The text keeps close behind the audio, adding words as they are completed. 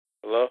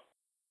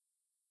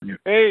Yeah.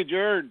 Hey,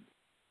 Jared.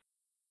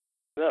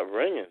 It's not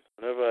ringing.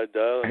 Whenever I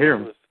dial, I hear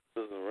him. it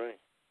doesn't ring.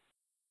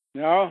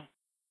 No?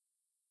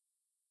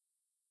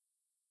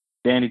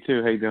 Danny,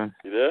 too. How you doing?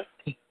 You there?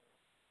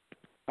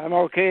 I'm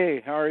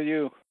okay. How are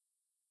you?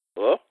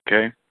 Hello?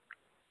 Okay.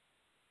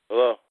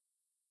 Hello?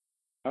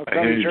 How I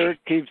come hear you.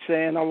 Jared keeps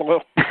saying hello?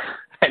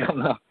 I don't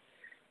know.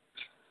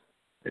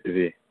 Is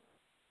he?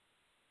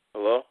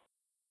 Hello?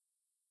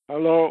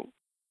 Hello?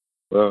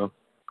 Well,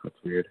 that's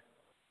weird.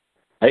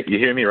 Hey, you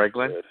hear me, right,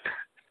 Glenn? Good.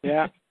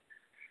 Yeah.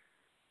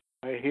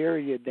 I hear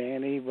you,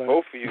 Danny, but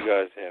Both of you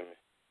guys hear me.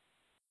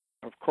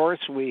 of course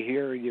we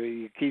hear you.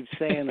 You keep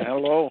saying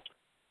hello.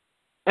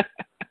 You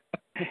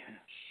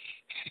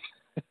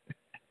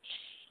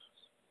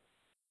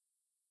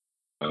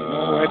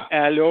know what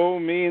hello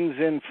means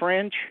in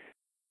French?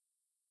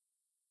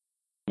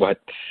 What?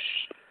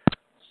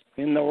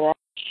 In the water.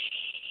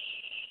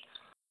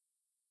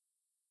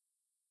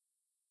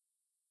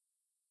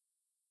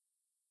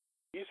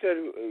 You said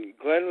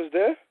Glenn was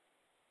there?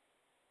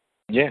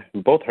 Yeah,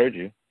 we both heard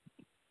you.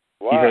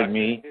 Why? He heard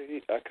me.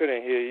 I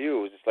couldn't hear you.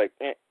 It was just like,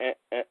 It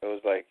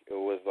was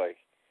like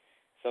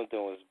something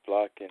was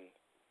blocking.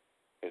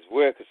 It's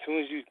weird because as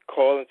soon as you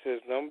call into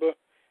his number,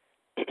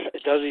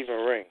 it doesn't even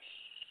ring.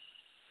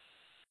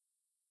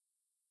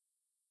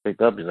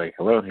 Picked up. He's like,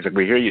 hello. He's like,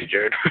 we hear you,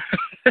 Jared.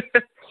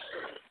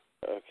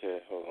 Okay,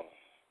 hold on.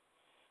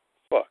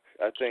 Fuck.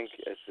 I think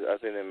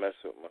they messed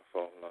with my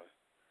phone line.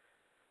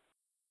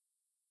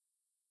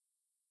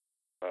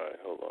 All right,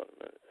 hold on a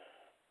minute.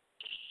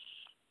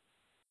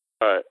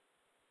 All right.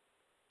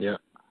 Yeah.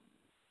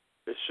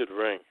 It should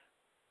ring.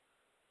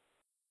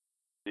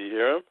 Do you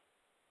hear him?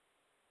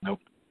 Nope.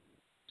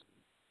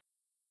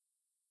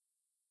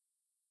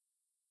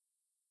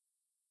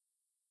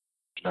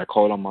 Should I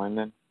call it on mine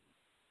then?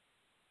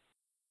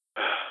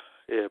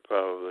 Yeah,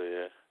 probably.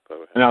 Yeah,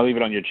 probably. And I'll leave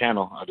it on your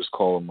channel. I'll just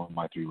call him on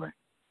my three-way.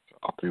 So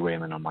I'll three-way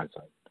him in on my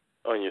side.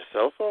 On your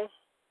cell phone?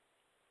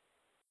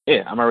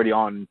 Yeah, I'm already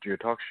on your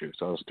talk show,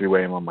 so I'll just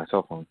three-way him on my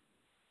cell phone.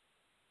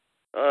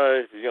 All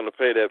right, you're gonna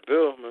pay that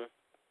bill, man.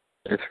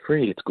 It's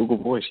free. It's Google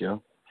Voice,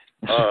 yo.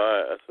 All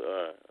right, that's all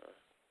right.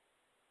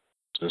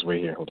 Just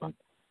wait here. Hold on.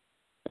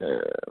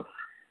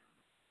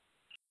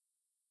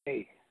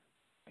 Hey.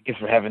 I guess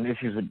we're having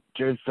issues with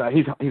Jared's side.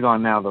 He's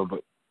on now, though,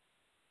 but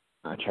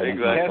I tried to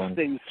Exactly.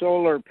 Testing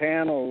solar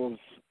panels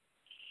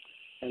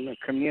and the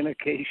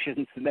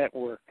communications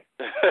network.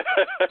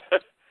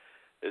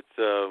 It's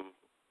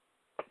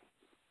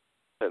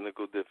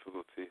technical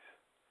difficulties.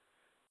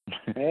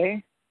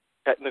 Hey?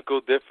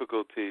 Technical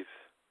difficulties,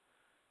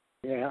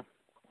 Yeah.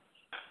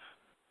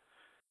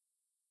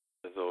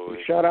 as always.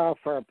 We shut off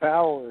our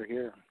power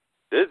here.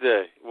 Did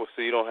they? Well,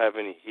 so you don't have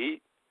any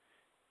heat?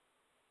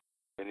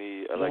 Any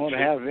We electricity?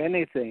 don't have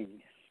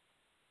anything.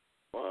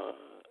 What?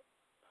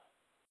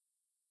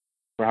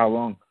 For how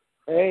long?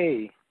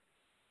 Hey,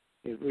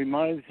 it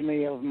reminds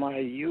me of my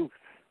youth.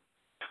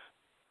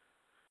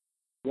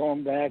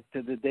 Going back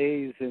to the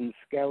days in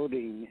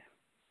scouting.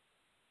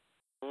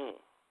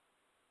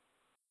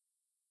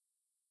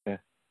 Yeah.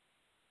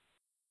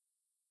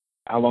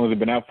 How long has it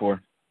been out for?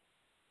 A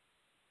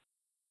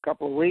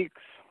couple of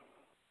weeks.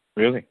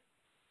 Really?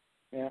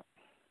 Yeah.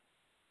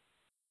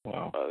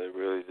 Wow. Oh, they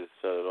really just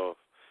set it off.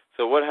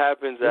 So what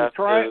happens They're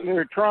after?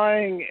 They're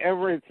trying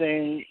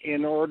everything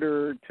in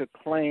order to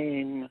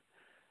claim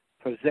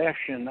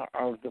possession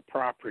of the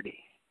property.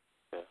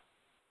 Yeah.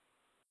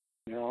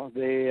 You know,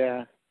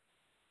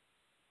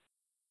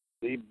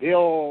 they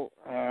bill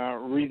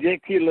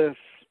ridiculous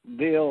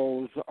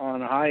bills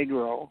on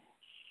hydro,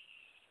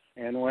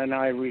 and when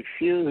I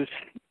refuse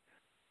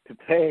to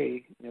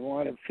pay, they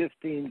wanted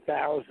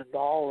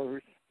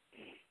 $15,000.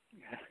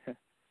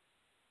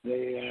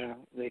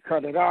 They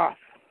cut it off.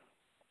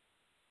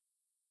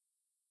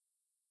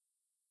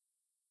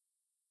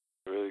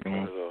 Really cut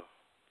it off.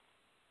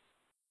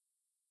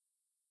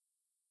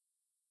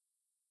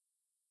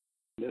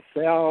 The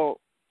cell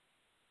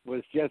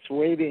was just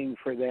waiting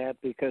for that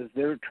because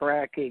they're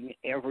tracking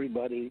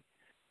everybody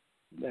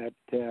that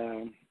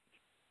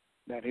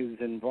is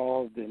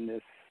involved in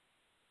this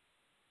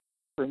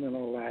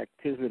criminal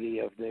activity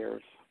of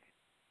theirs.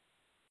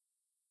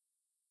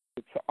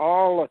 It's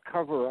all a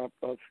cover-up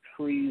of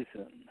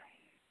treason.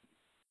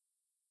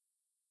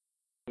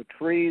 The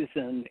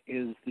treason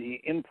is the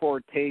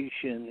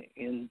importation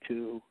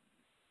into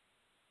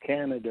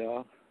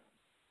Canada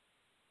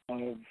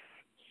of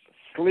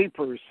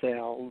sleeper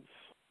cells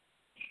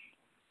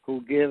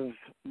who give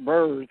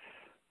birth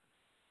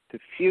to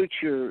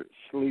future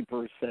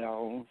sleeper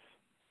cells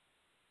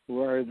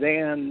who are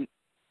then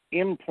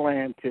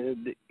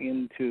implanted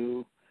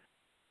into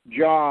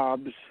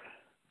jobs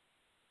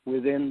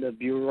within the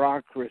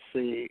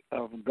bureaucracy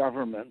of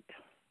government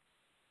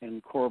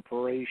and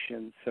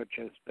corporations such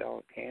as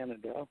Bell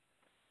Canada,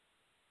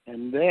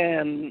 and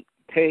then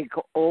take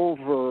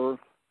over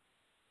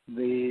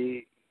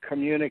the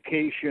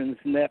communications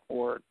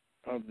network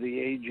of the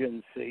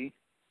agency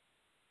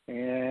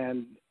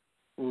and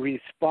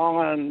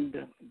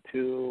respond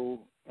to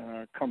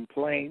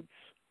complaints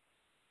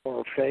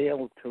or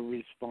fail to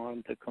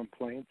respond to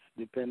complaints,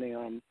 depending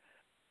on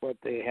what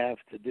they have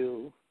to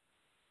do,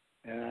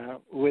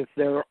 with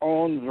their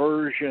own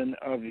version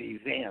of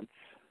events,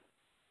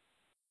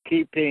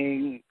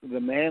 keeping the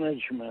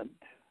management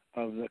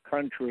of the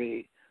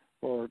country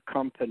or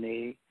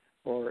company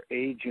or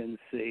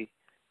agency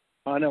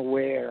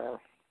unaware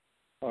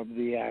of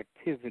the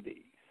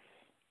activities.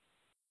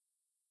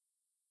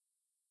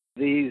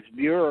 These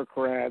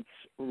bureaucrats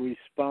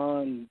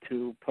respond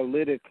to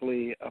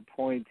politically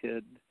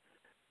appointed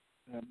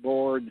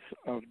boards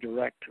of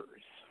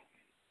directors,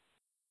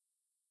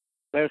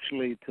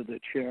 especially to the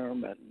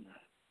chairman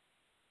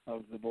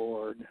of the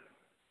board,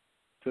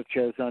 such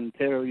as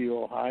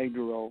Ontario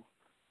Hydro.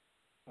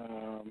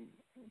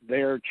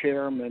 Their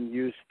chairman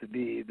used to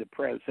be the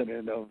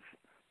president of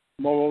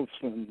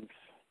Molson's,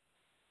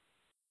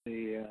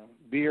 the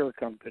beer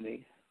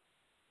company,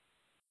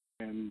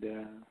 and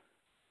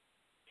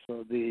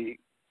so the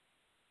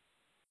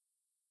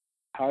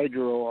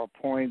Hydro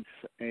appoints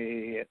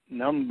a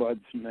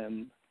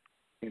ombudsman,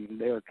 in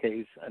their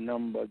case, an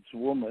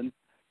ombudswoman,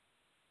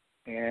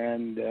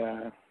 and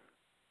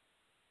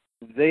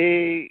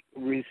they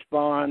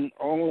respond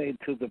only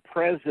to the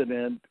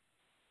president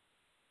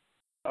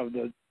of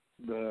the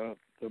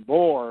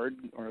board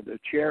or the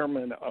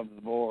chairman of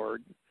the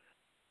board,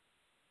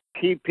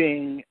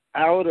 keeping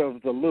out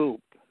of the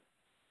loop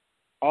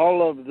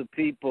all of the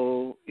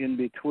people in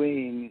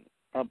between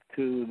up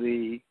to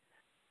the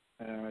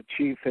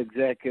chief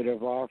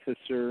executive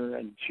officer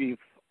and chief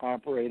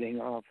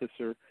operating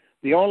officer.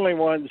 The only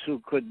ones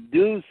who could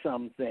do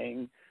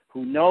something,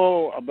 who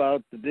know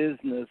about the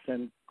business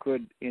and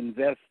could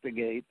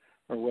investigate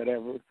or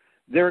whatever,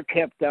 they're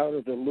kept out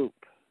of the loop.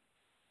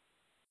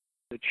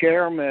 The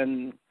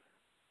chairman,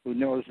 who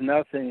knows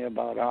nothing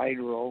about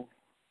hydro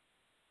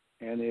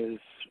and is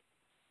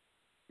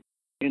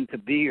into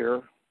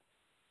beer,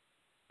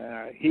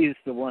 he's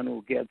the one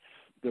who gets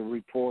the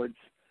reports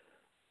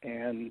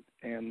and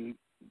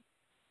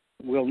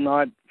will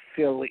not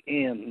fill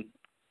in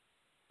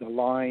the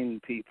line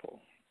people.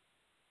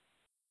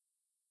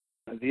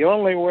 The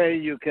only way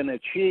you can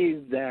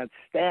achieve that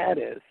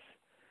status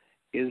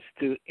is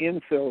to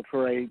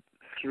infiltrate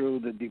through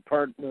the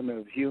Department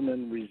of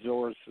Human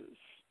Resources,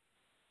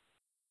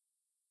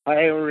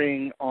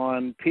 hiring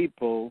on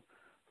people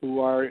who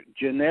are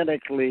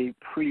genetically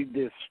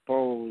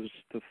predisposed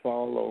to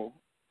follow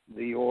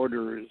the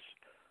orders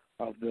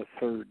of the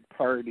third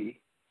party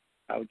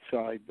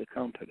outside the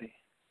company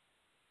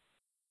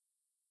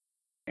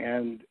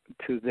and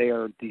to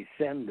their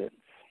descendants.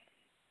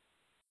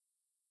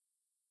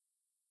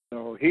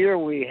 So here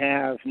we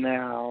have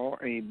now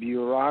a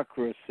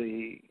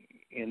bureaucracy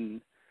in,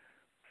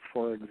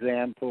 for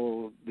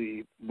example,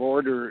 the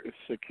border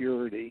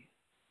security,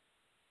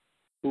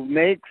 who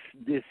makes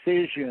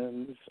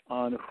decisions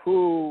on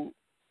who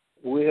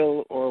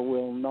will or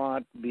will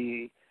not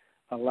be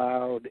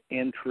allowed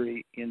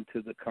entry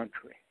into the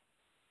country.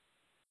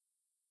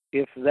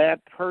 If that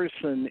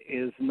person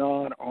is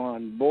not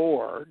on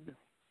board,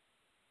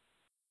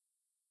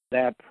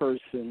 that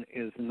person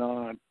is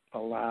not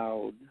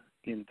allowed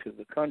into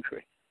the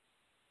country.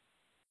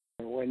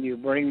 When you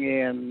bring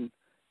in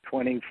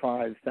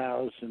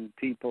 25,000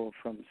 people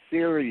from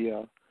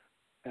Syria,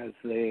 as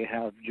they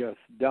have just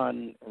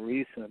done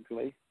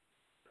recently,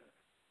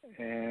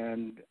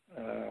 and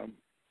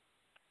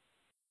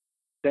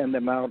send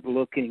them out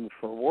looking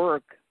for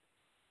work,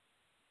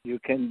 you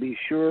can be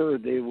sure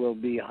they will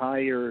be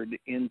hired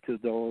into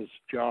those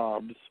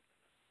jobs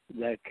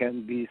that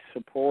can be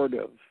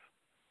supportive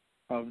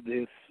of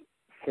this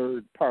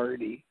third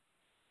party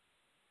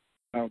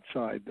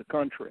outside the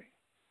country.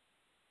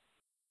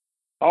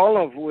 All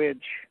of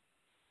which,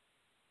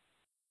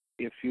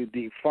 if you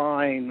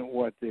define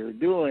what they're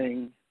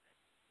doing,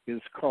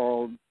 is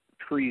called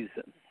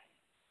treason.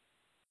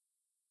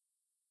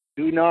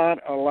 Do not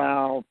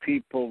allow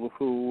people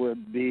who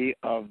would be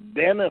of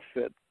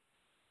benefit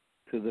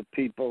to the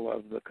people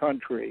of the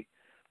country,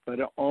 but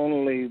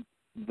only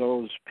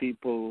those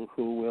people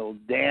who will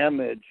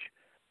damage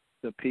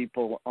the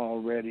people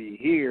already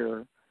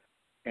here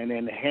and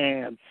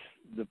enhance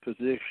the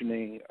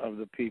positioning of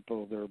the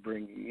people they're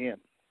bringing in.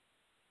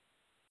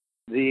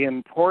 The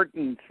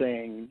important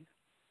thing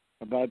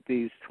about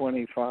these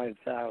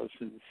 25,000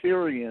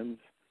 Syrians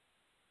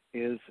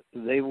is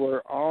they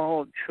were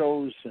all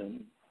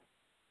chosen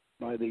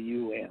by the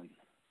UN.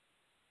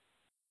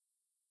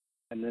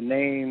 And the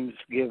names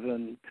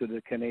given to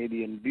the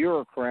Canadian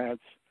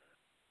bureaucrats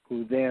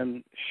who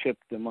then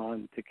shipped them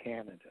on to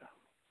Canada.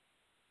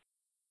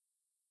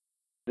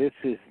 This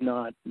is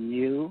not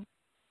new.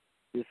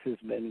 This has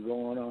been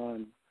going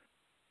on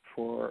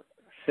for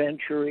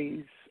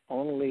centuries.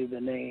 Only the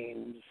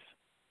names,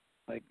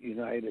 like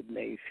United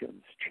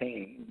Nations,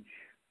 change.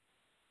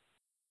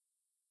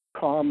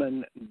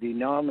 Common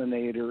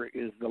denominator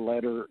is the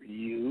letter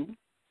U,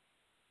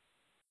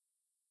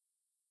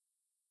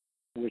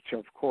 which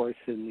of course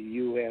in the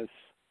U.S.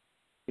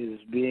 is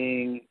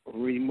being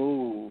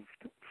removed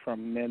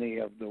from many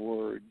of the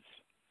words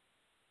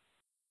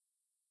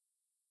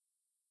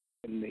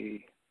in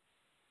the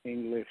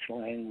English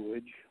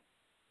language.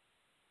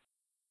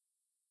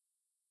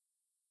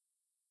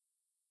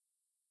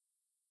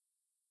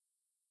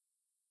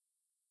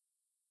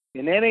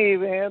 In any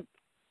event,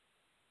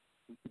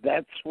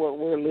 that's what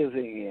we're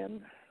living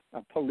in.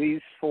 A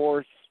police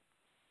force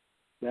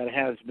that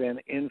has been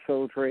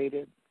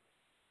infiltrated,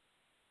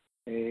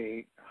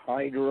 a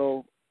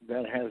hydro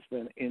that has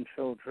been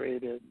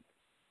infiltrated,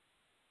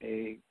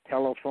 a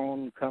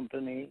telephone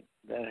company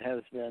that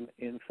has been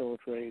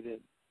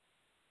infiltrated,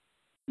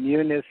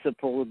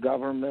 municipal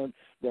governments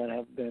that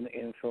have been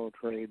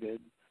infiltrated,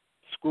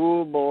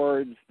 school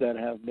boards that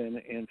have been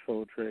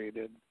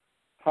infiltrated,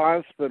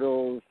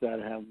 hospitals that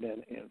have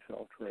been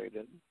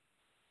infiltrated.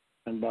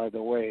 And by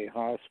the way,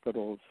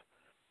 hospitals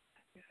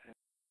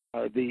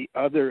are the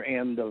other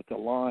end of the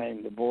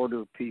line. The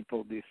border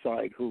people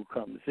decide who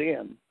comes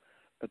in,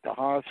 but the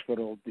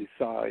hospital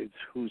decides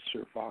who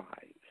survives.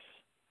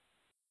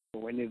 So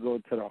when you go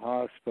to the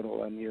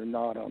hospital and you're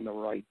not on the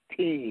right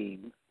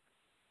team,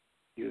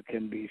 you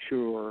can be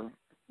sure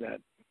that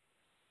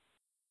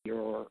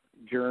your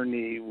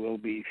journey will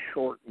be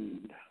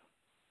shortened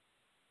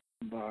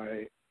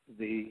by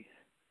the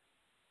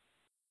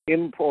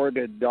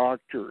imported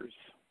doctors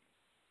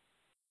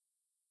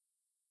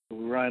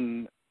who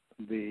run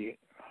the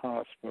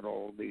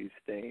hospital these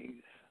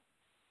days.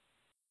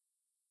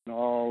 And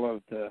all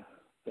of the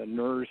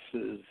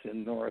nurses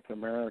in North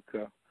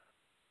America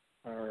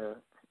are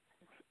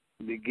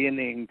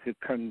beginning to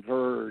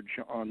converge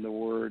on the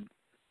word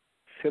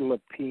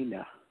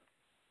Filipina.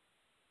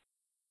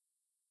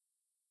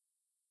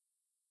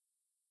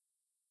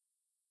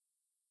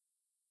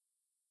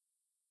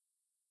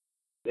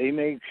 They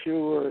make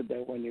sure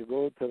that when you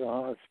go to the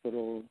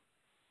hospital,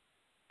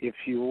 if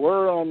you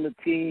were on the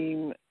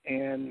team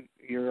and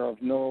you're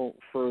of no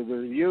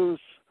further use,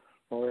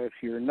 or if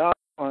you're not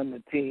on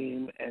the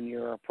team and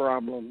you're a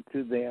problem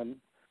to them,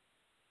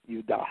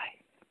 you die.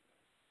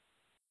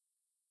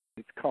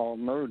 It's called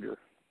murder.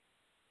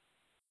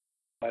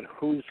 But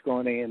who's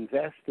going to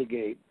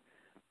investigate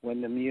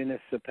when the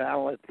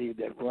municipality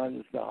that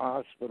runs the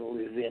hospital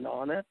is in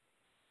on it?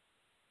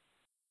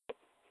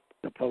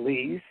 The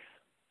police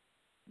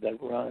that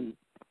run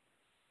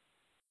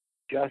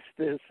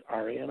justice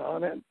are in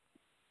on it.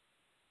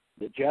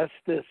 The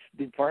Justice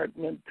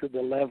Department to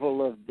the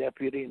level of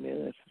deputy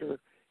minister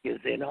is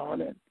in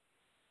on it.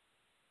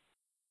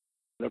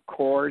 The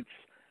courts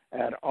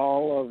at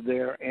all of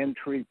their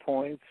entry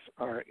points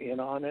are in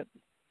on it.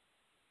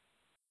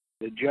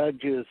 The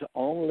judges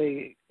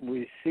only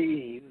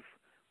receive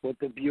what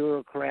the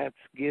bureaucrats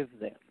give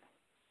them.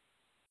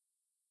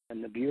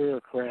 And the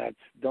bureaucrats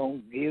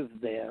don't give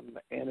them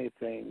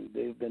anything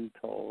they've been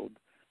told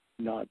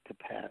not to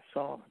pass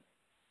on.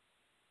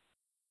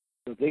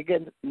 So they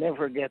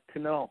never get to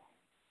know.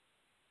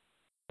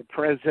 The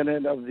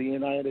President of the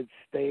United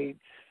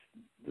States,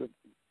 the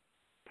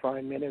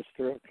Prime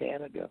Minister of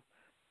Canada,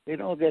 they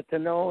don't get to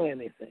know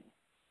anything.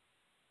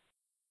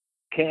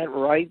 Can't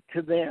write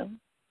to them.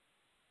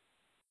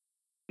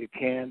 You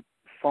can't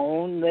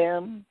phone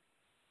them.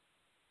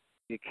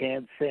 You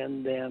can't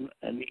send them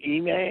an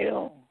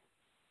email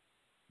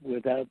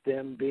without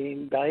them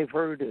being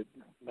diverted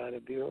by the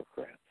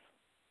bureaucrats.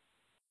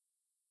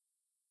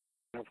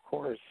 And of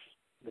course,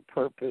 the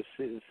purpose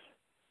is,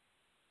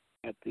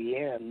 at the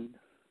end,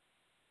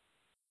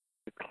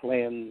 to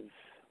cleanse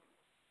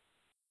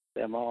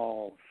them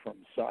all from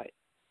sight.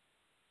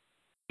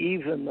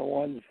 Even the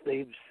ones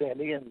they've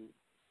sent in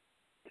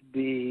to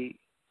be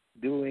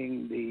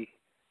doing the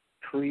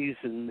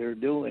treason they're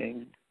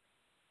doing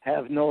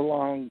have no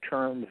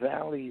long-term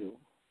value.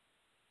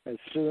 As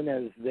soon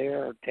as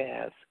their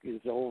task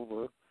is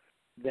over,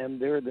 then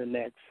they're the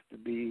next to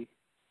be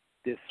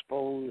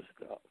disposed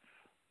of.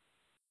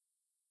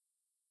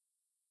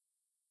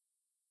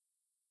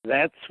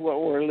 That's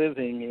what we're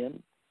living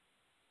in.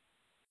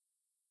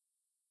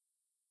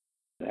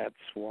 That's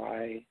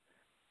why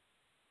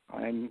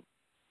I'm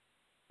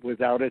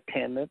without a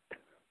tenant.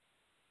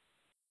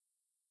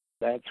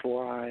 That's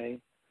why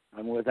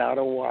I'm without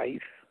a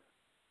wife.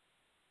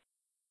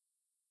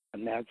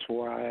 And that's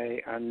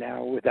why I'm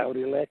now without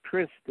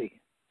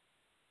electricity.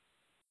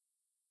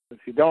 If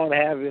you don't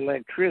have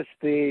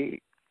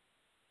electricity,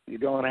 you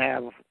don't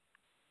have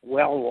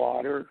well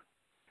water,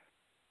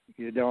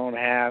 you don't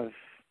have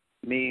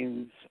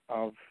means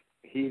of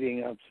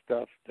heating up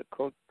stuff to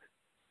cook,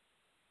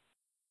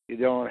 you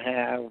don't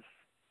have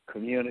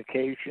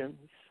communications.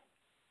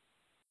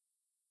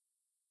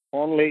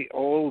 Only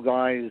old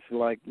guys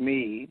like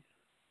me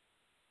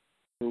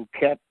who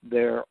kept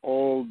their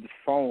old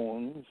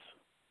phones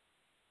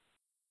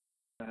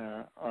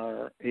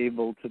are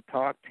able to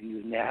talk to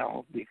you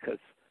now, because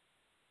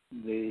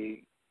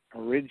the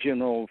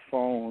original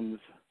phones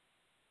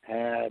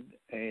had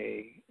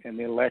an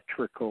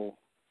electrical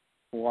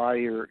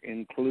wire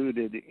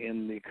included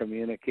in the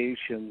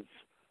communications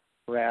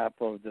wrap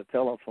of the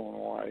telephone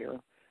wire,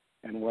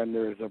 and when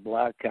there's a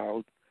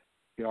blackout,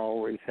 you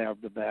always have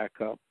the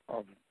backup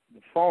of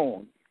the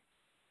phone.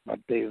 But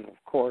they've,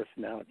 of course,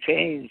 now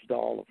changed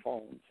all the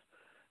phones,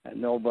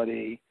 and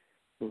nobody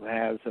who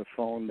has a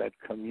phone that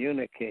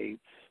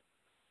communicates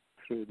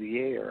through the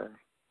air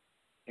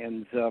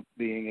ends up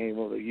being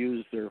able to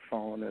use their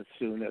phone as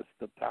soon as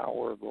the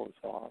power goes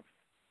off.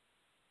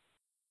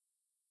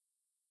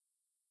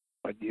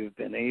 But you've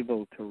been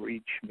able to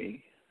reach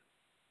me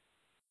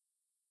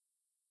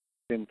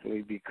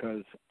simply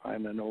because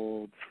I'm an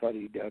old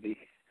fuddy-duddy,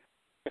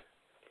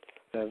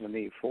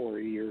 74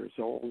 years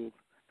old,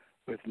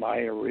 with my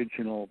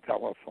original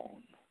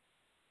telephone.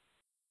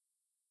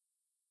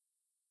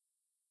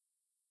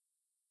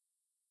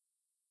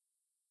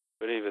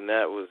 But even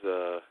that was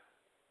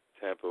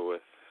tampered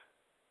with,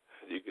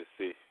 you could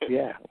see.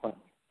 Yeah, well,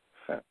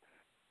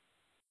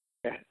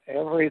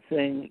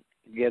 everything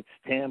gets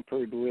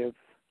tampered with,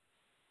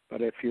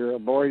 but if you're a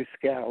Boy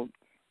Scout,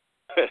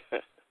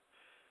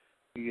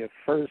 the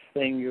first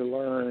thing you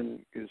learn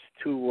is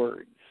 2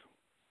 words: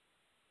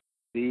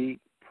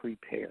 be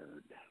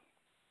prepared.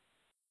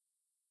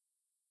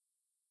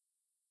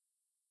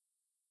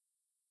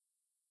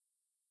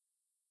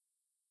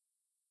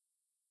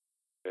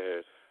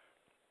 There's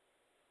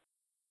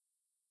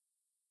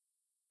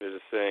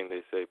a saying,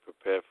 they say,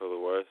 prepare for the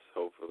worst,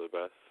 hope for the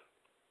best.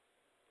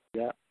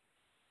 Yeah.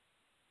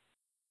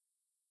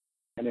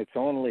 And it's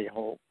only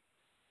hope,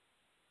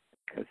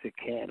 because it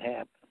can't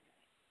happen.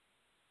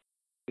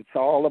 It's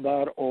all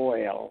about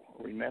oil.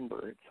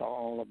 Remember, it's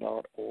all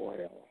about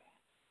oil.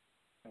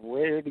 And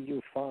where do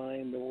you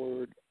find the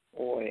word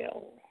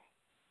oil?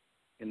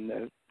 In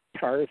the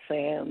tar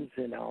sands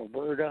in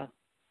Alberta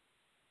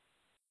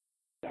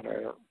that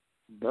are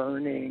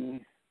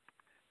burning,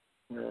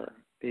 where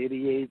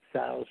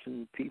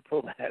 88,000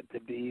 people had to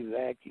be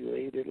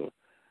evacuated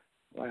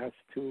last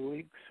 2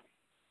 weeks?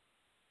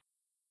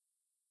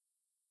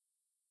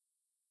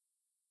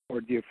 Or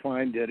do you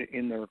find it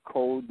in their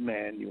code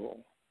manual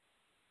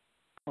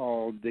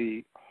called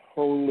the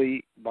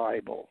Holy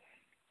Bible?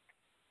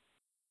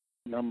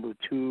 Number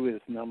 2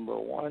 is number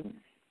 1.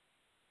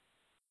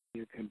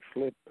 You can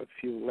flip a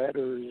few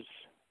letters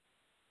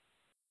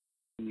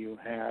and you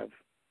have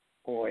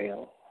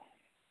oil.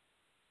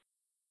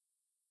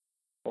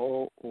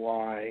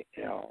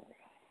 O-Y-L,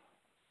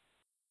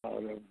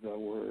 out of the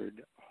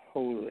word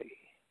holy.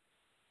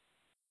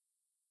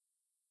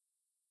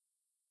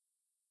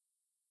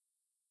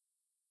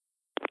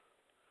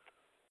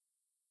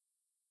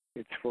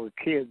 It's for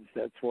kids,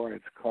 that's why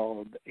it's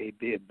called a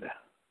bib.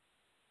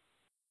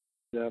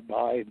 The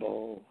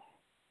Bible.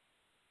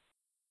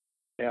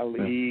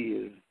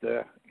 L-E is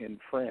the, in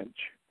French.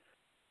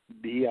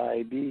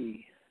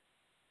 B-I-B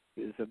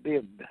is a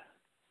bib.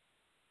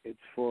 It's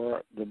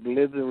for the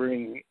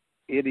blithering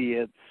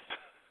idiots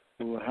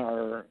who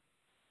are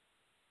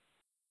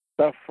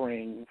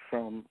suffering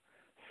from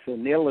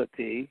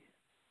senility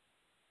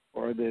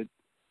or the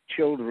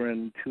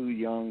children too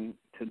young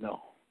to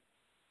know.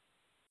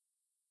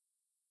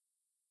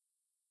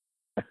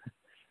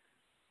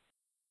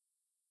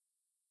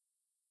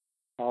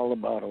 All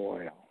about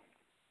oil.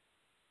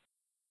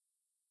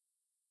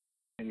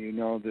 And you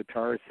know the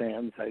tar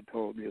sands I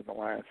told you the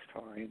last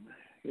time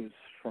is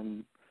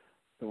from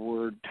the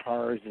word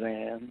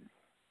Tarzan.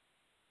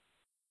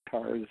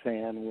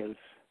 Tarzan was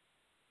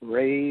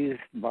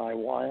raised by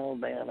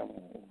wild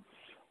animals.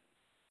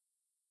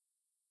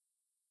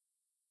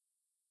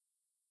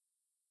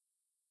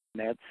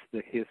 And that's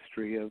the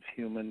history of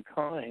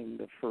humankind.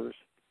 The first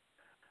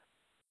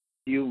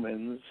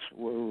humans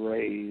were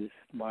raised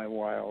by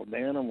wild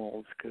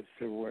animals because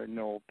there were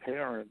no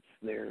parents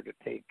there to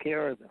take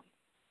care of them.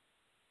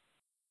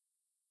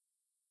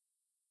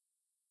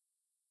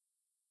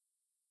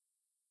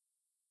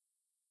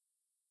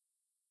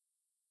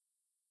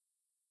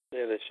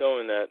 Yeah, they're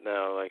showing that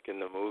now, like in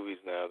the movies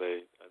now.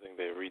 I think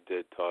they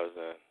redid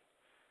Tarzan.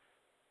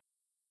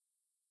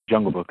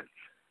 Jungle Book.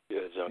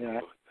 Yeah, Jungle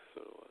Book. That's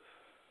what it was.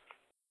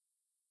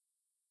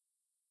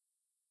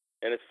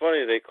 And it's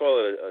funny, they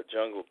call it a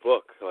jungle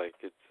book, like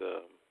it's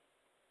a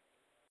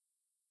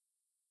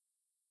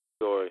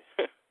story,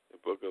 a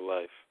book of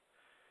life.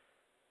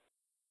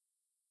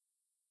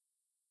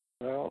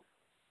 Well,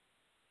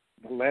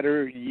 the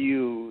letter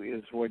U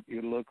is what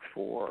you look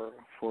for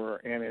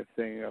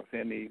anything of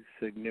any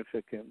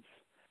significance.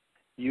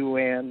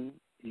 UN,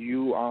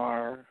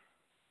 UR,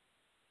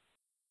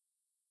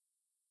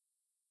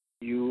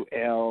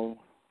 UL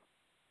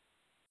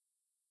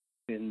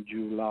in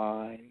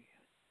July.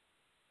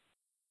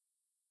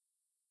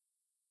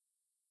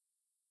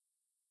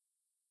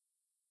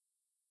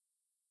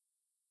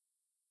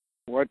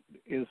 What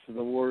is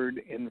the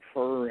word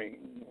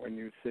inferring when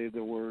you say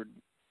the word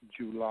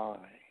July?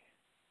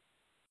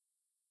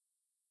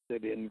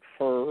 Does it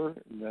infer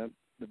that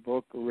the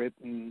book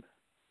written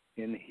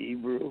in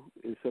Hebrew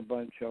is a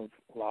bunch of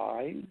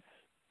lies?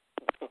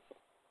 Of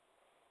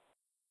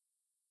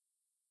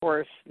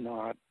course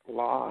not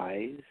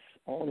lies,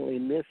 only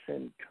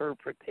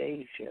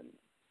misinterpretation.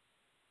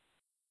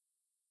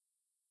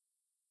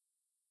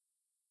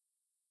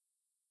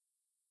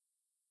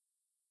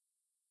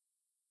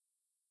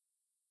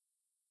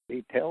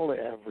 They tell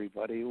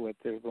everybody what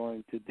they're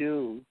going to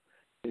do.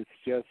 It's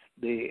just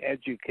they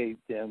educate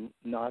them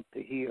not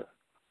to hear.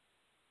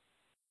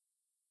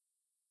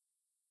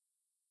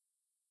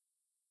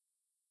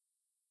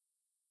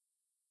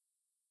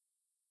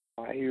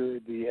 higher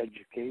the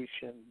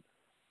education,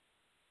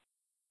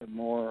 the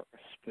more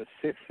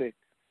specific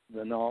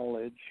the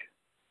knowledge,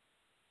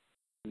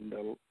 and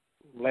the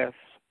less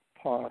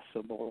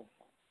possible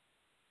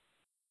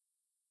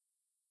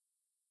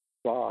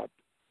thought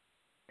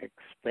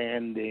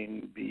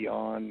expanding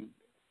beyond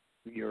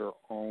your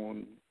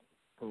own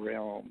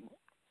realm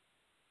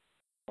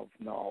of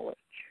knowledge.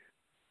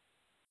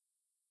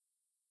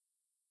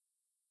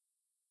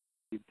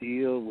 You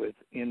deal with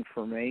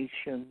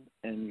information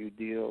and you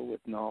deal with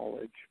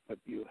knowledge, but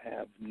you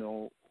have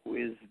no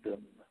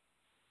wisdom.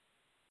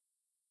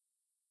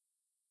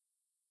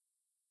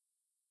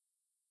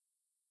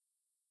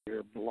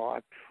 You're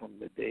blocked from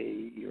the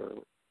day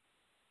you're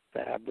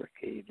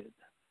fabricated.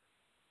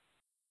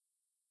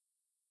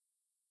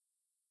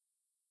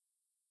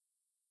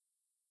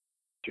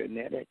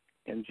 Genetic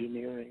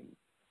engineering,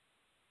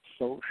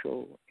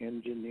 social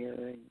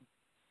engineering,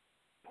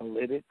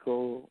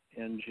 political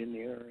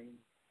engineering,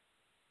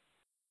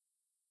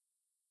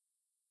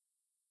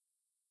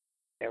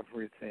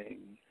 everything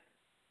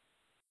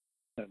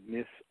a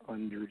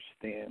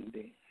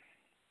misunderstanding.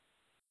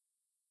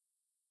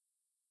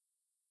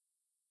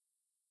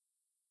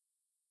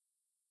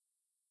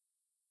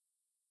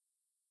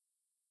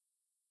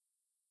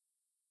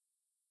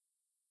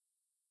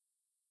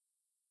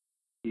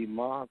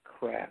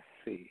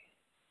 Democracy.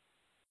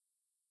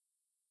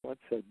 What's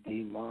a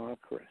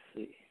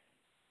democracy?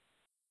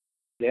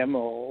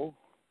 Demo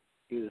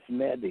is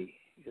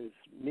is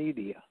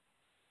media.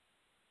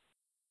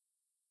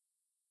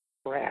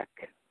 Crack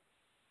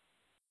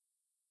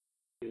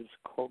is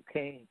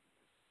cocaine.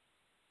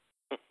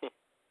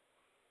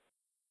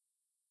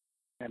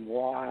 And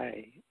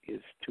Y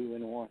is 2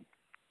 in 1.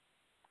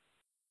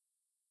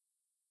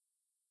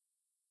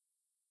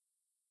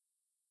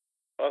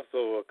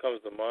 Also, what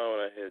comes to mind when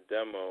I hear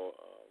demo,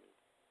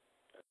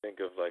 I think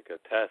of like a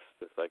test.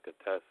 It's like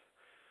a test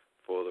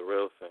for the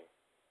real thing.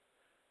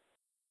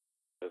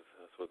 That's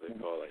what they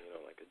call it,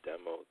 like a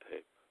demo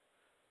tape.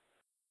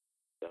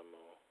 Demo.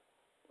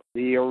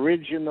 The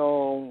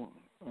original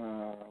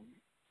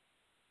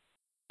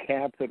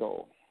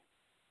capital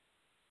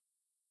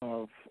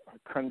of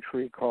a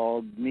country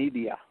called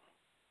Media.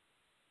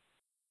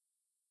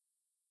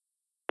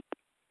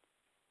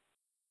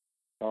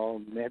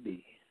 Called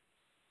Medi.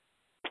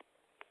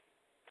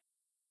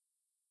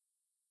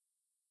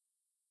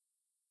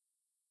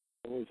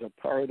 It was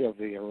a part of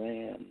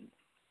Iran,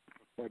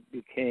 what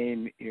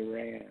became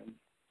Iran,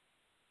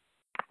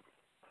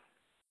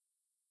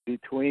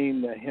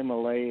 between the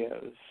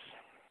Himalayas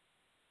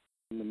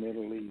and the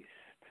Middle East.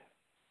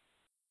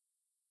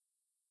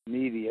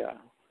 Media,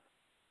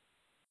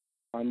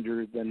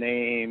 under the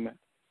name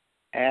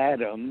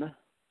Adam,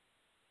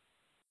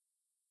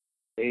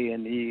 A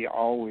and E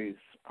always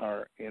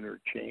are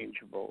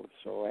interchangeable,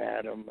 so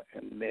Adam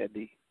and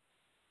Medi.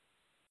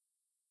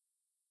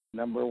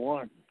 Number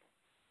 1.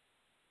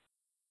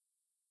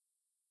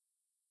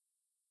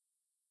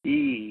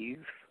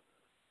 Eve,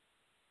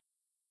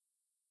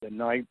 the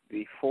night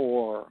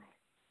before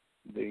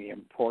the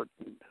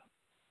important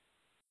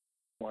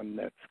one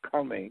that's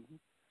coming,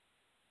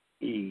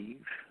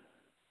 Eve,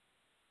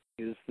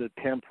 is the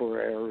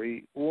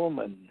temporary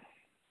woman.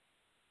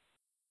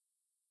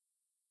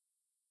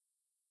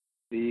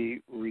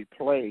 Be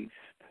replaced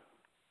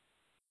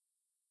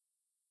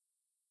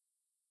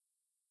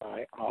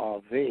by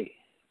Ave.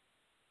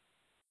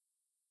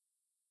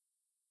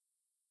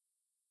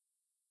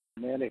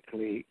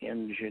 Medically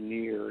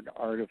engineered,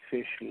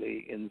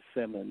 artificially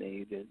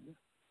inseminated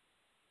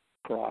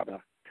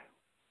product.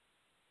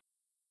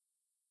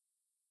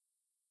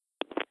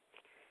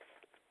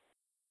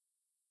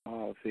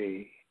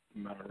 Ave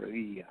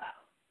Maria.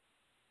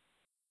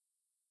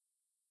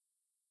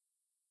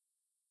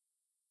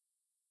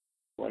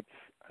 What's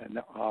an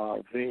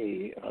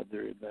Ave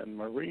other than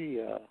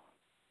Maria?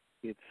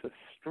 It's a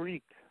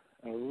street,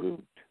 a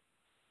route,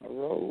 a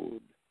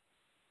road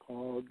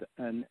called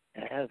an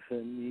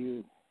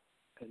avenue,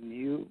 a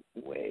new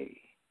way.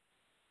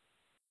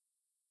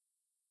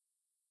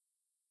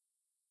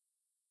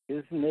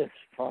 Isn't this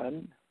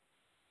fun?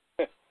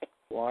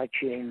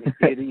 Watching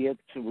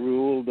idiots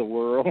rule the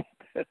world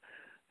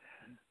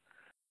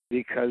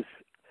because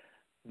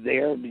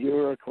their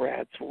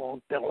bureaucrats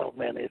won't tell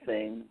them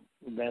anything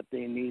that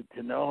they need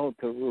to know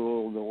to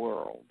rule the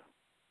world.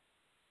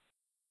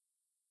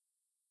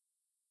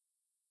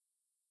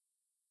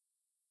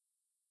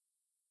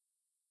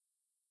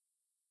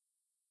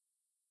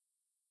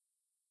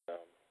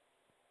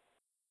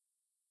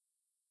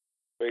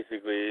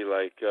 Basically,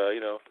 like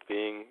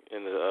being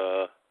in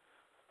the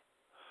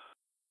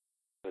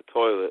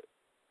toilet,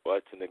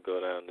 watching it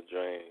go down the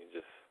drain.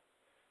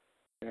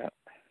 Yeah.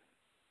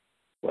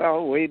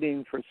 Well,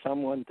 waiting for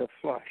someone to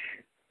flush.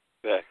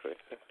 Exactly.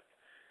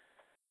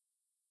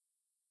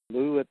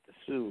 Lou at the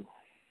Sioux.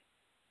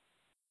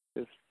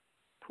 Just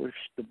push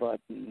the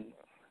button,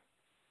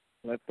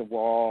 let the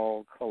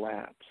wall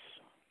collapse.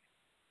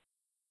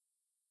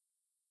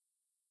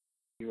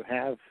 You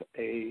have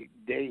a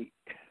date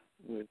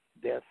with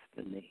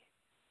destiny.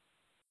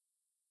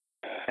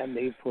 and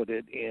they put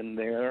it in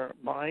their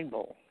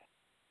Bible.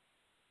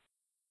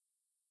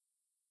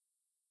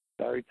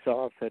 Starts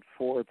off at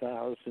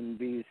 4000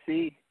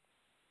 BC,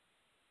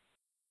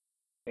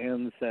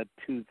 ends at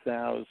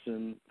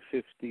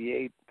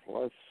 2058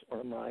 plus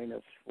or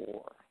minus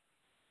 4.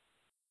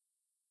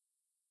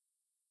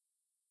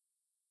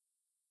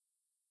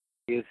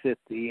 Is it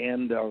the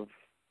end of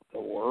the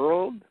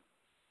world?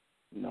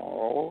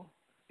 No,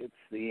 it's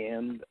the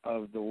end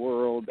of the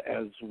world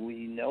as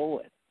we know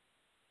it.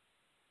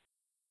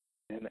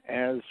 And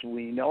as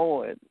we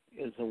know it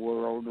is a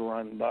world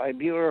run by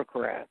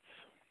bureaucrats.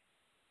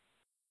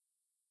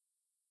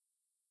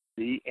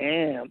 The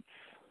ants,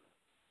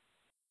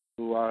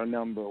 who are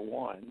number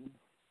one,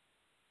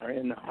 are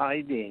in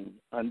hiding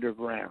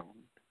underground,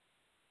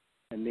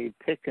 and they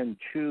pick and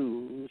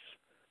choose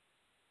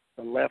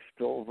the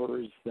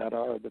leftovers that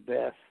are the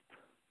best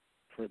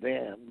for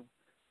them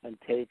and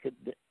take it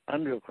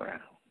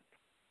underground.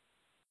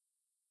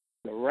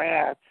 The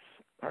rats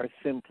are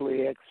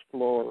simply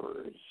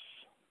explorers.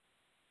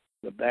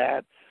 The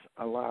bats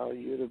allow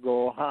you to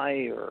go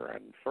higher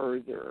and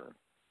further,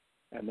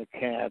 and the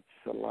cats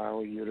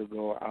allow you to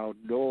go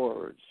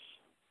outdoors,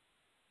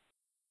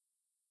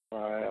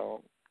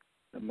 while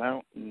the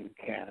mountain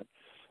cats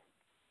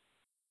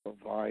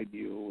provide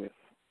you with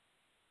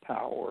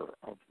power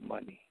of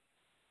money.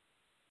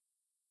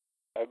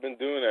 I've been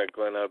doing that,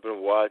 Glenn. I've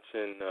been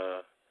watching,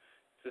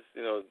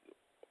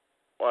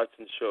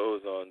 watching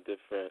shows on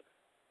different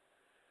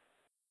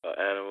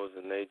animals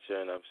in nature,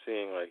 and I'm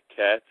seeing like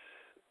cats.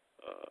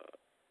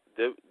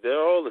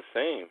 They're all the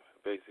same,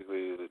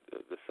 basically,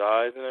 the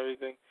size and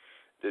everything.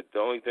 The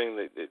only thing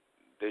that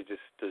they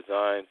just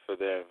designed for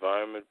their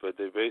environment, but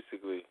they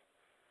basically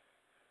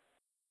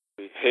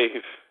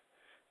behave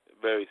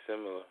very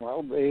similar.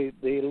 Well,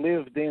 they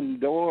lived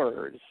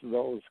indoors,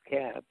 those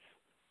cats,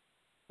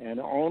 and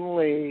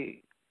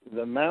only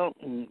the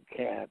mountain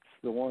cats,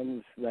 the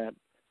ones that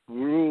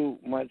grew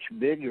much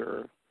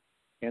bigger,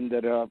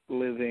 ended up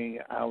living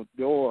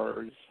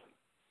outdoors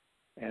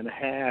and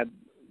had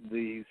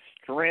the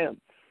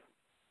strength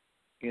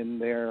in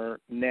their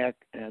neck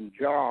and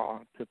jaw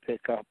to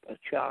pick up a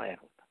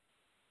child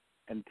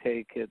and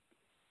take it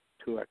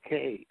to a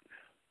cave.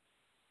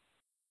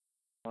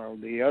 While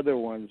the other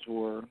ones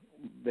were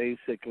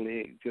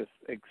basically just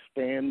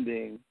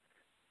expanding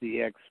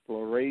the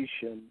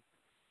exploration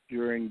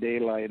during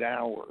daylight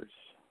hours.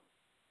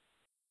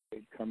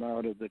 They'd come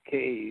out of the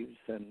caves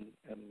and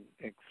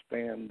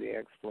expand the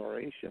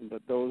exploration,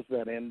 but those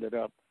that ended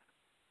up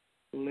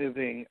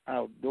living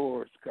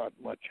outdoors got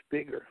much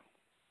bigger.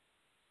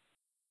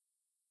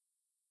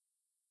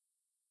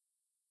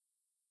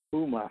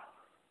 Puma,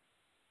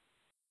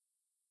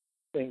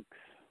 Sphinx.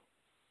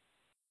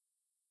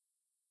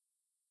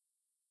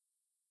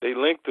 They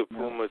linked the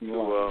puma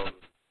to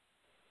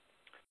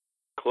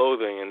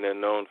clothing, and they're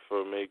known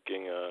for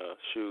making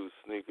shoes,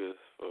 sneakers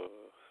for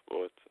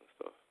sports and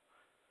stuff.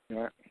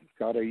 Yeah, it's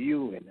got a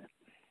U in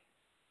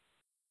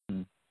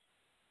it.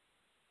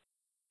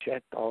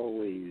 Check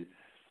always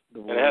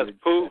the words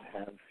that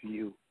have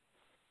U.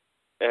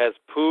 It has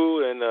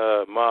poo and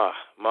ma.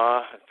 Ma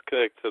is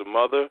connected to the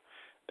mother,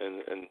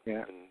 and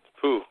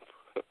poo.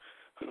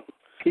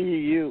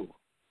 P-U.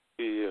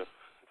 P-U.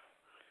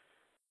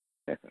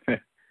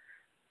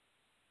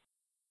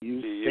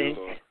 You think?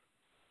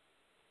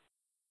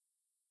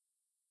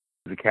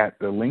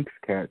 The lynx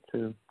cat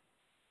too.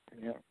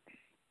 Yeah.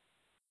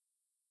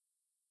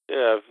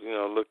 Yeah,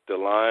 look, the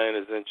lion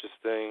is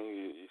interesting.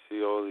 You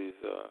see all these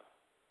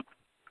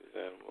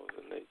animals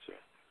in nature.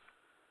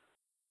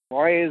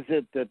 Why is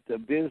it that the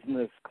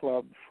business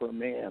club for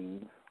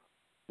men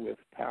with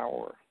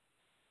power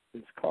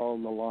is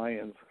called the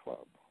Lions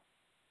Club?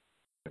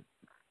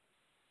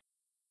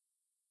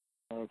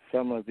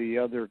 Some of the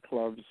other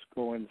clubs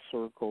go in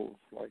circles,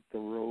 like the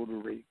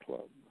Rotary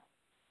Club.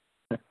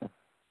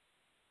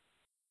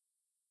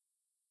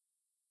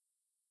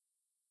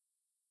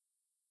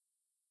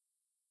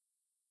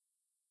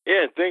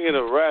 Yeah, thinking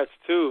of rats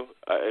too.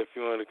 If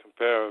you want to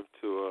compare them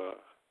to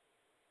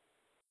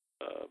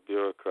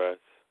bureaucrats,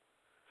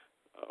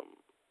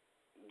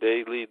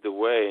 they lead the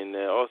way, and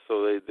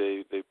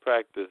they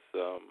practice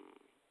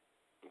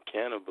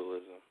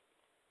cannibalism.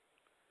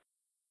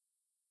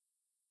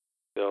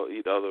 They'll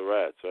eat other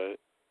rats, right?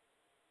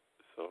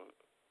 So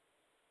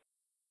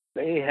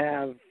they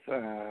have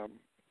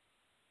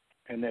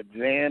an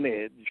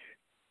advantage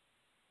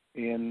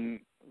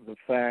in the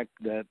fact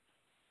that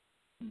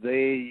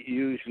they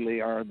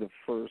usually are the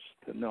first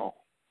to know.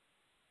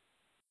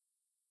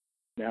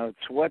 Now,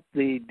 it's what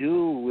they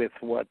do with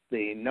what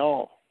they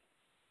know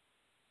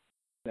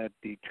that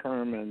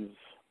determines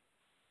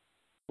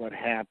what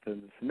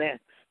happens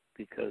next,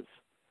 because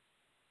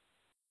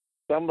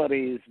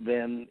somebody's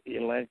been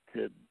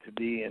elected to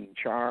be in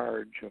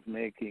charge of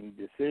making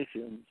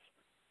decisions.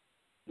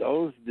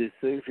 Those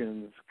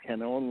decisions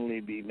can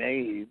only be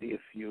made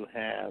if you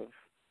have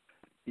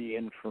the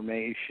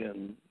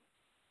information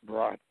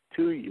brought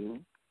to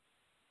you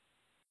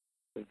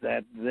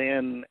that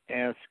then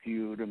ask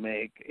you to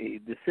make a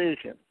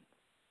decision.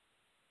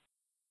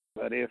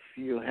 But if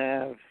you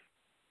have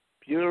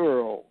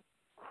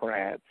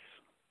bureaucrats,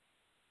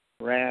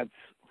 rats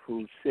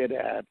who sit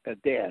at a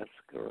desk,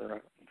 or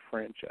in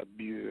French, a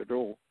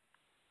bureau,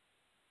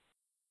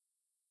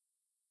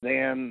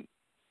 then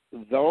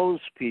those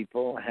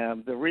people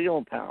have the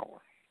real power.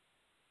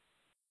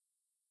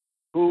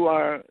 Who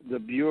are the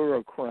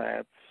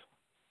bureaucrats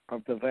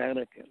of the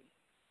Vatican?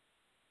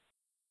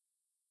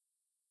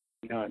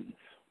 Nuns.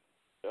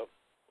 Yep.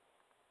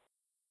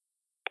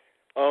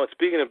 Oh, and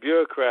speaking of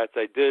bureaucrats,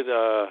 I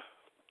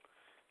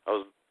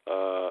was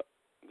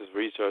just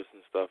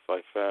researching stuff.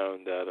 I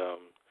found that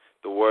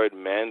the word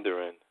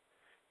Mandarin,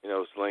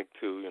 is linked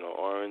to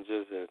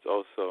oranges, and it's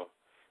also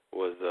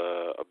was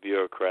a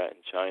bureaucrat in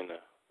China.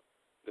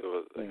 There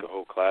was like a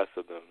whole class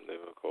of them. They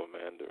were called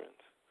Mandarins.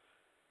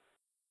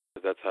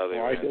 But that's how they.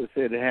 Why does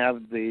it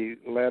have the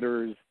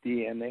letters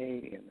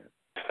DNA in it?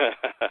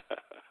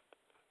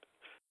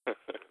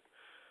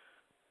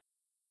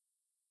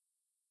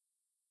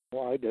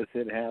 Why does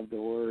it have the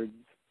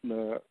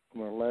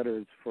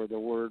letters for the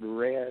word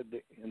red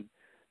in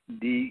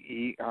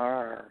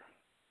DER?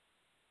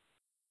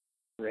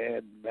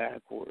 Red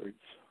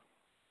backwards.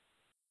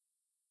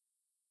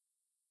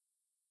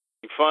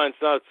 You find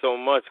out so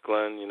much,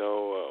 Glenn,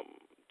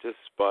 just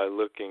by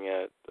looking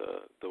at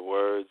the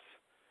words,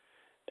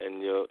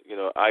 and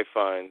I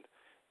find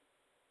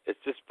it's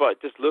just by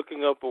just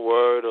looking up a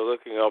word or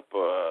looking up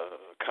a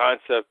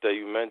concept that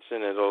you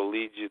mention, it'll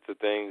lead you to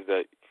things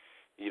that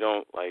you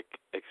don't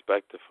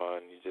expect to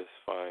find. You just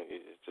find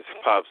it just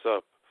pops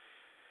up,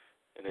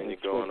 and then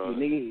That's you're going what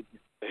on. You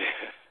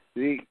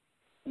need.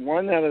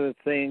 One of the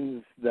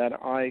things that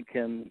I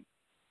can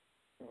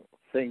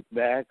think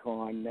back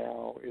on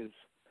now is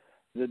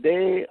the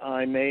day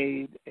I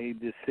made a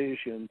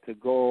decision to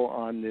go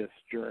on this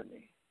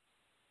journey.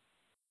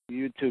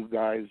 You two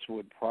guys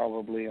would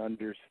probably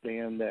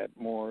understand that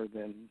more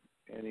than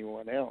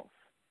anyone else.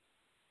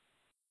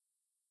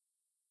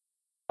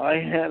 I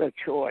had a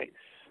choice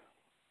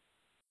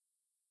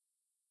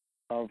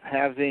of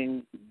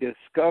having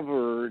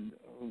discovered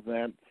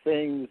that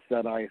things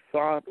that I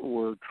thought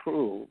were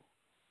true,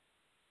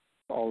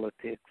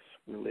 politics,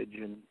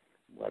 religion,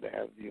 what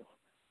have you,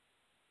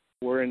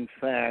 were in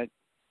fact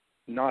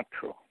not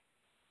true.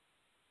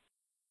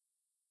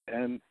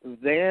 And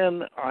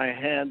then I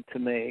had to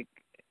make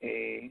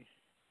a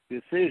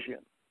decision.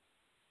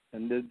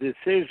 And the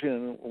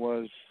decision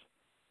was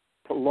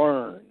to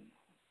learn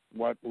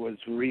what was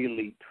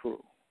really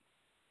true.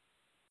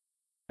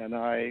 And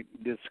I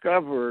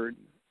discovered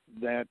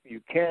that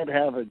you can't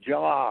have a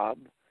job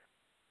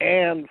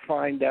and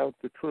find out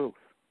the truth,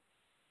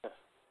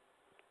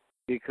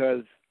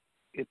 because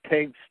it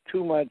takes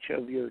too much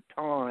of your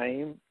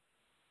time,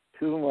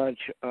 too much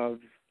of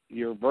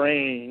your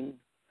brain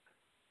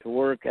to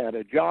work at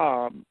a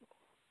job,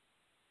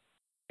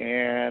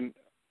 and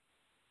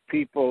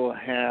people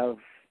have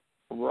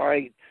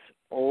rights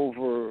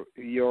over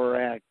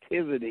your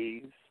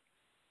activities,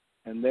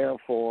 and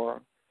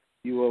therefore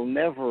you will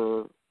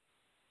never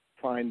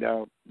find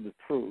out the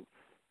truth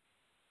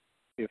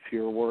if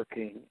you're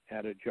working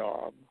at a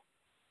job,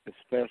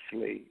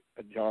 especially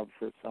a job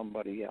for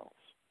somebody else.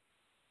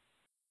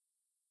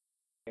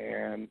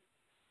 And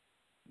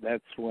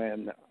that's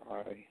when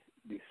I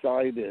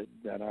decided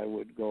that I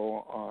would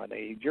go on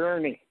a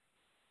journey.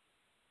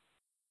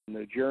 And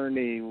the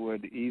journey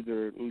would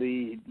either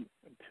lead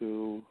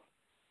to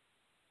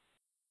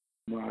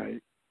my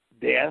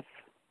death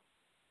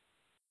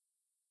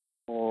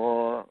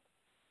or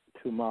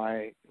to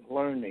my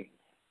learning.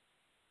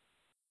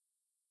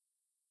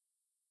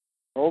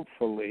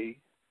 Hopefully,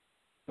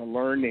 the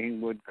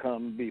learning would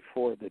come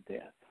before the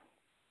death.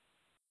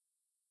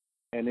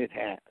 And it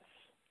has.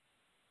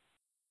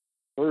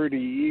 30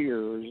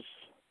 years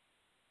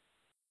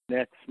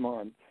next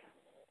month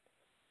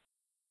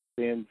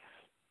since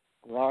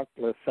Roch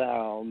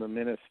LaSalle, the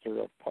Minister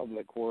of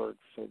Public Works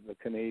of the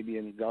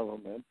Canadian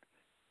government,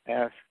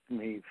 asked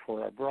me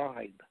for a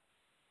bribe.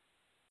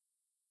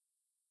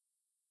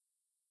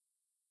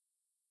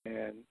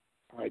 And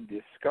I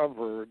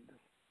discovered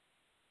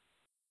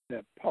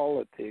that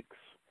politics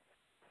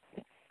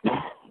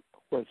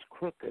was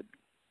crooked,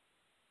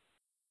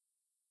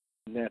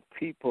 and that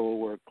people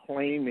were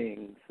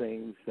claiming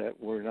things that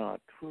were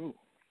not true,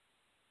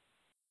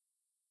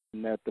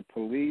 and that the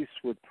police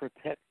would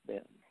protect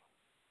them,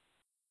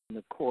 and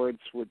the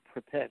courts would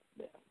protect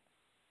them.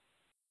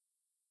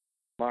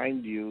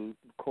 Mind you,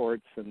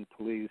 courts and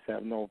police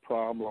have no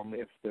problem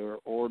if they're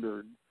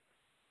ordered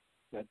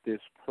that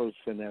this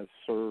person has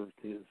served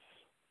his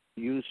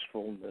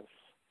usefulness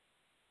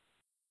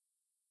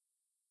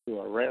to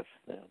arrest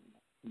them,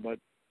 but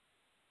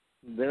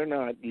they're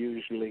not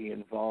usually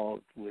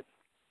involved with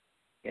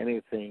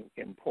anything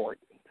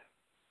important.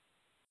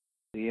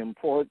 The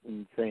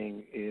important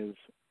thing is,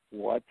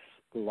 what's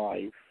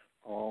life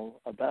all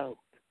about?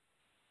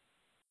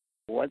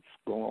 What's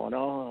going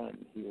on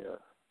here?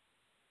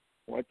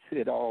 What's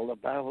it all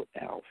about,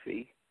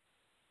 Alfie?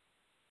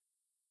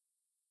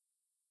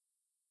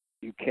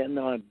 You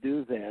cannot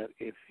do that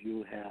if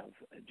you have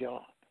a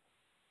job.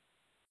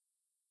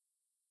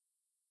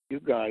 You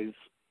guys,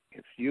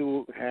 if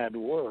you had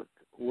work,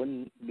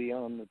 wouldn't be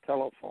on the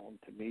telephone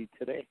to me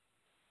today.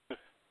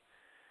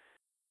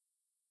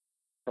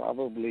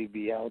 Probably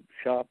be out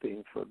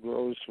shopping for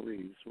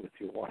groceries with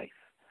your wife.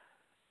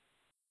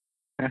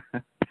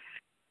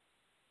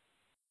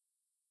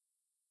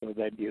 So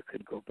that you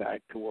could go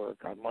back to work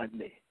on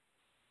Monday.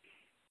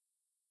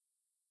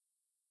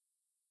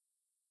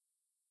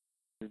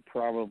 You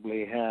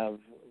probably have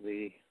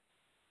the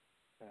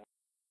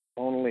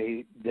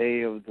only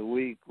day of the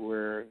week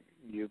where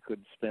you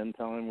could spend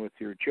time with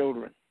your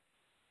children,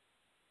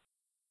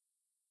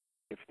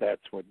 if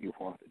that's what you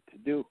wanted to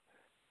do.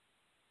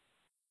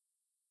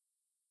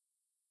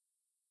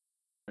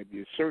 But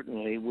you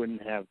certainly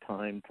wouldn't have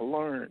time to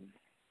learn,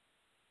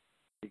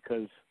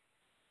 because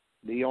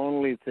the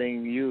only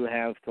thing you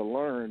have to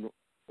learn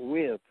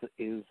with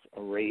is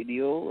a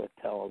radio, a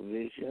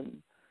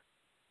television,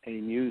 a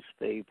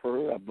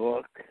newspaper, a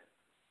book,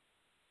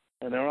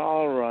 and they're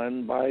all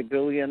run by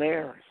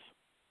billionaires.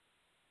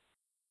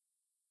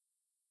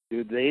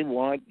 Do they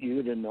want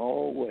you to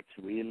know what's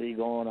really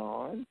going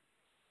on?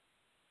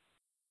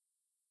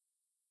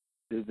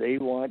 Do they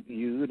want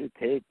you to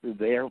take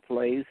their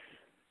place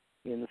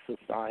in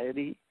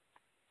society?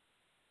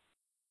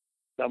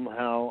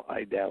 Somehow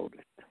I doubt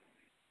it.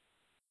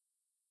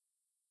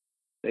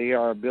 They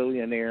are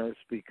billionaires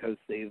because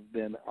they've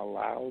been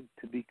allowed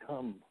to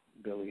become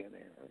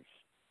billionaires.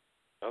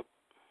 Yep.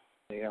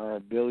 They are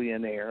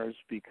billionaires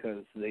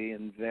because they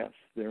invest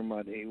their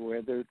money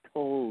where they're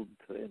told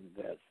to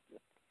invest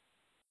it.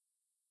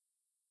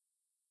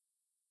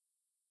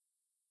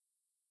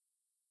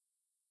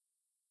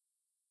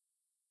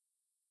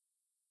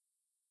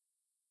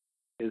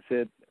 Is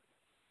it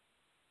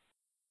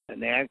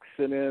an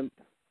accident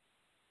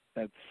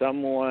that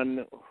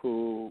someone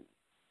who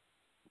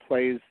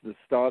plays the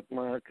stock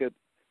market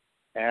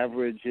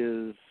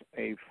averages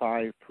a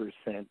 5%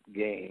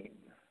 gain?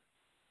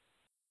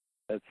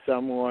 That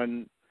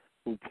someone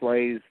who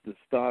plays the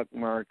stock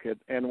market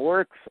and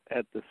works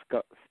at the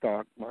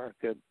stock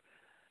market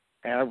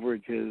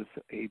averages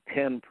a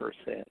 10%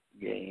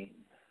 gain?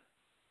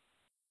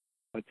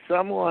 But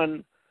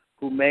someone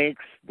who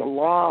makes the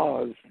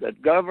laws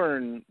that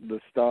govern the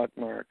stock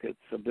market's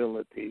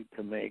ability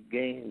to make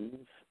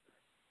gains,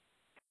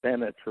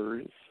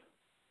 senators,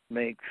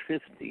 make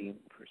 15%.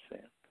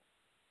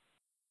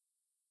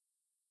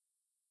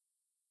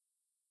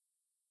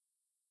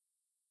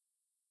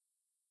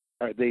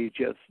 Are they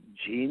just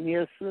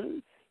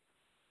geniuses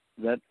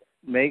that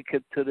make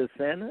it to the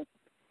Senate?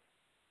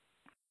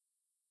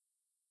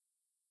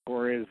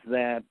 Or is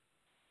that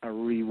a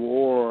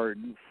reward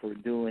for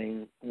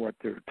doing what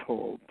they're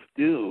told to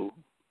do,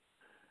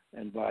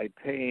 and by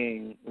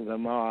paying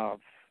them off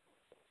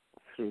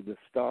through the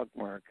stock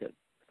market,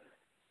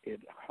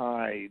 it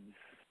hides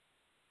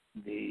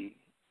the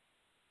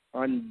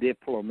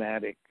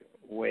undiplomatic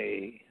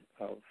way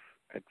of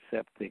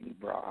accepting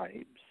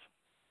bribes?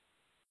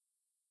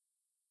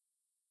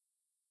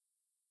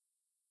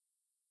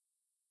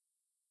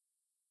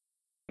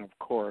 Of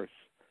course,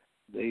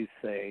 they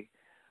say,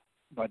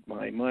 but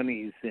my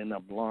money's in a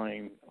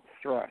blind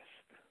trust.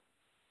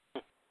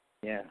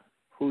 Yeah.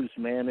 Who's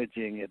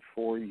managing it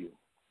for you?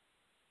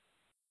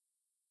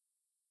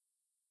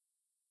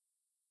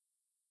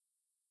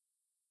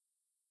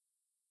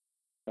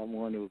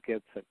 Someone who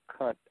gets a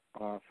cut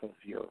off of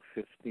your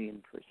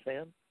 15%?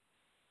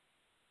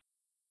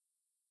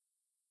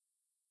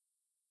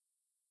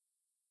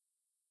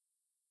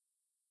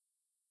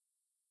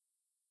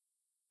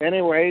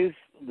 Anyways,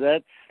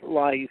 that's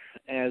life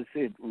as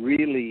it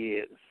really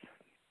is.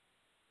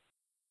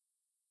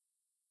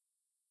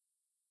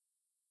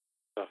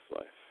 Tough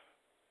life.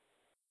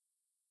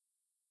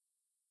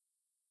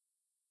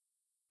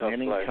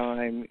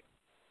 Anytime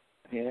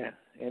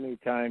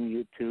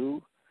you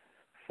two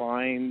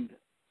find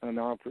an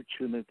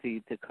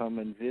opportunity to come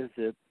and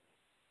visit,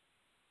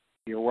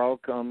 you're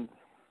welcome.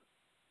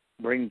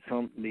 Bring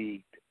something to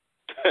eat.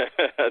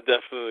 I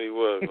definitely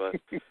would,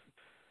 but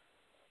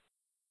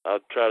I'll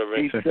try to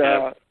bring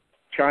pizza,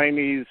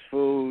 Chinese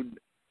food,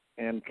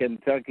 and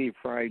Kentucky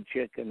Fried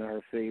Chicken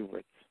are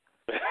favorites.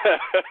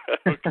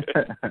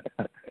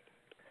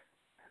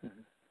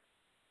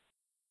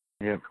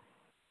 Yep.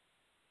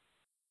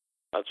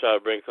 I'll try to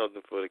bring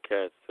something for the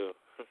cats, too.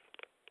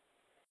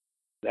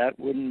 That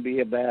wouldn't be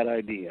a bad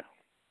idea.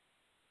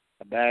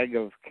 A bag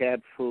of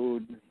cat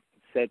food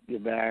set you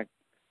back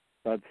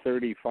about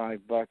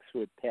 $35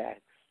 with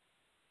tax.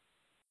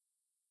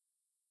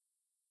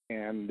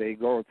 And they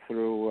go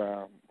through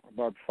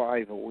about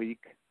 5 a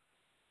week.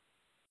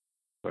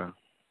 Wow.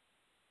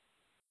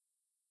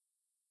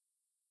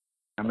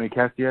 How many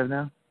cats do you have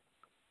now?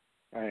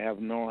 I have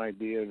no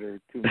idea. There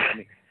are too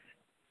many.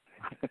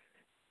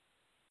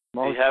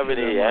 Do you have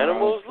any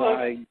animals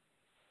left?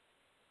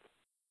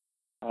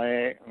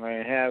 I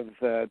have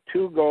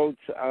 2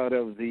 goats out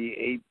of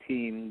the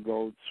 18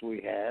 goats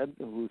we had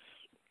who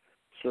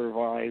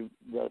survived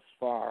thus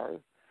far.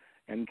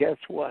 And guess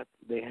what?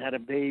 They had a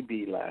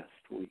baby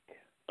last week.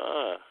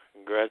 Ah,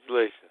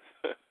 congratulations.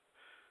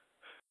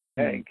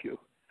 Thank you.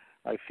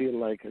 I feel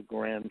like a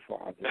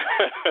grandfather.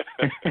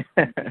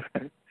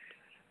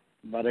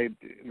 But it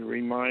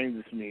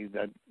reminds me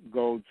that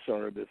goats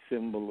are the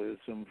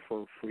symbolism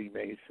for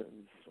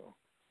Freemasons. So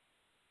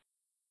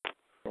I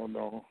don't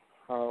know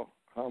how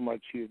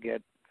much you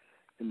get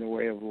in the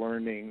way of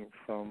learning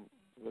from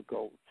the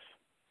goats.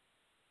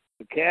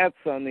 The cats,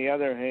 on the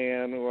other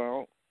hand,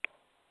 well,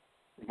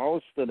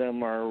 most of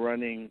them are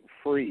running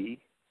free,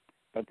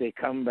 but they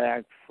come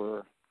back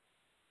for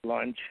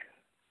lunch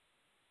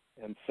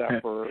and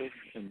supper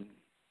and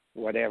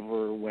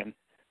whatever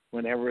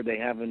whenever they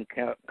haven't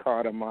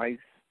caught a mouse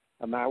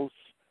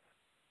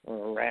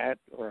or a rat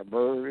or a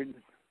bird.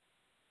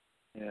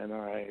 And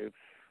I've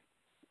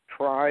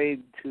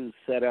tried to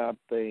set up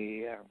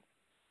an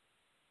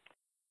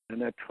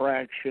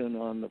attraction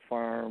on the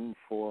farm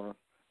for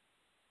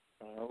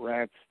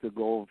rats to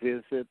go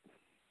visit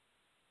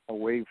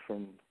away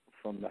from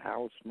the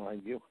house,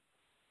 mind you.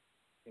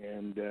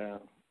 And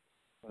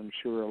I'm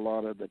sure a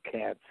lot of the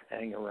cats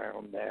hang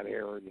around that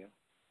area.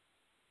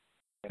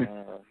 And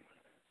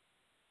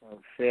are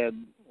fed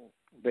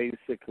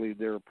basically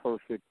their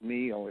perfect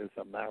meal is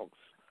a mouse.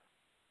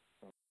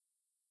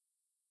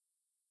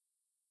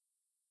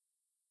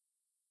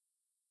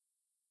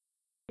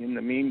 In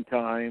the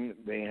meantime,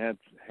 they have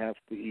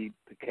to eat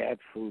the cat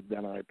food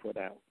that I put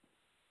out.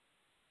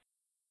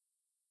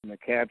 And the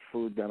cat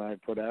food that I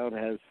put out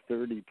has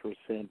 30%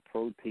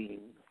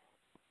 protein,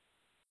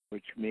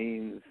 which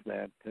means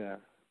that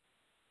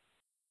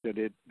should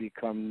it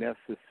become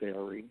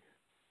necessary,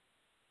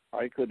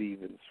 I could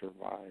even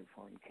survive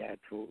on cat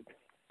food.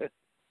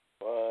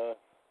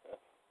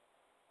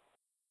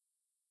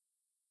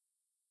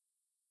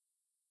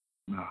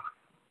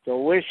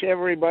 So wish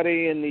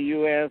everybody in the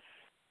U.S.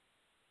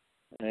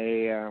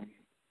 a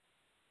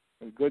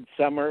good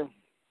summer,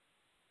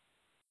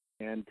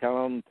 and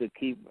tell them to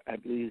keep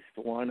at least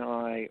one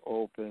eye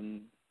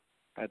open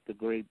at the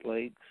Great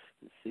Lakes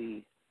to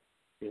see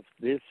if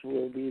this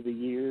will be the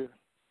year.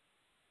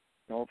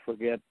 Don't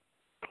forget,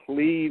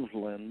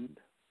 Cleveland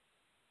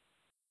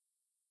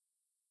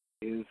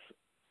is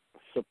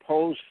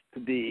supposed to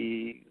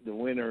be the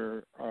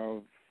winner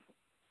of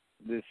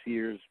this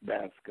year's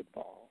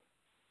basketball.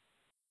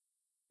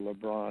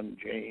 LeBron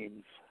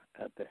James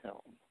at the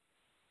helm.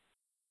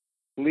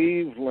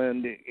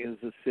 Cleveland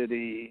is a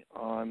city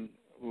on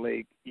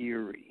Lake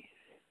Erie.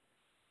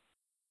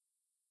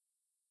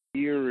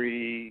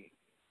 Erie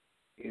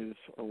is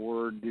a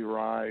word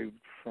derived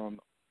from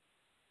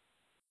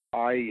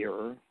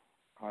Ireland,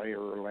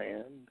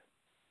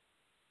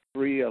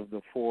 3 of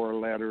the 4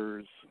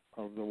 letters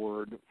of the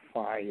word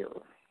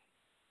fire.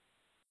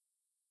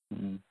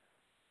 Mm-hmm.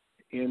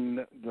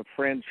 In the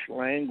French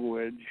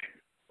language,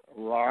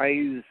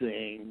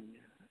 rising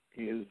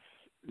is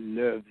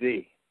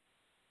lever.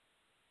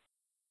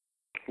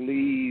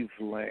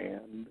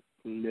 Cleveland,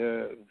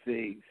 lever,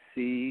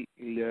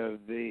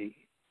 C-lever,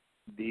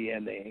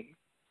 DNA,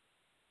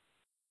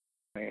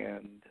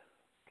 and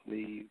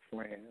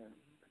Cleveland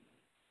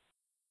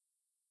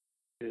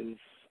is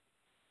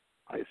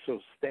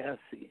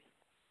isostasy,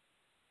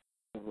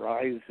 the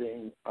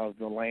rising of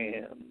the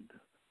land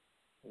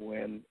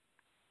when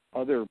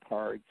other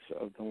parts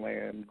of the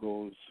land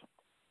goes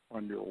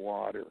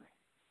underwater,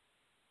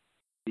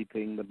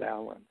 keeping the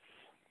balance.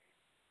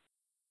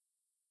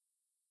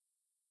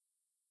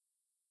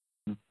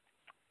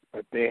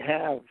 But they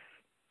have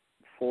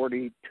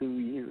 42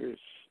 years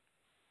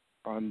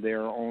on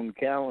their own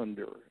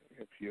calendar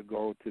if you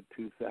go to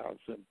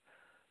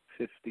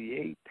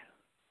 2058.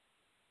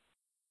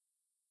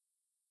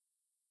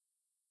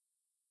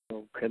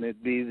 So can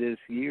it be this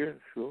year?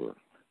 Sure.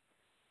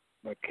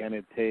 But can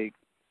it take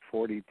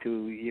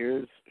 42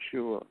 years?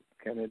 Sure.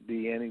 Can it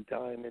be any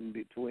time in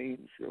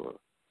between? Sure.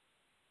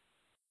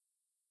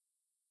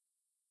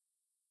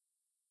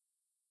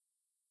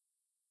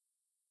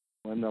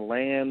 When the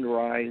land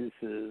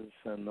rises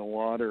and the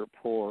water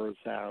pours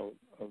out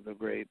of the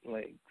Great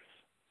Lakes,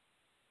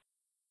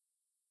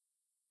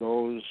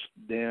 goes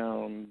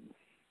down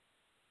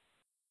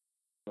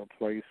a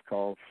place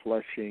called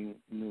Flushing,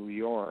 New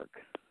York,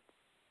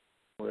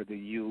 where the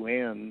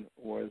UN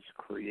was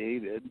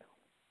created,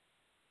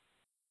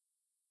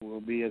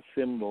 will be a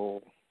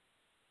symbol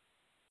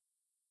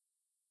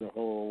to the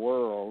whole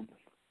world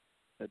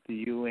that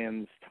the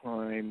UN's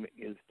time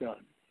is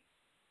done.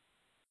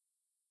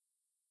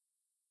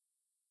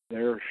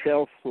 Their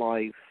shelf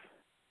life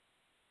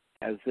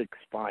has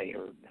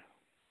expired.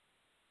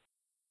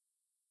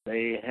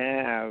 They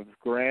have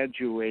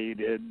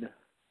graduated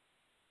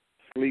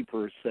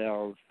sleeper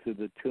cells to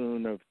the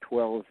tune of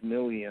 12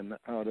 million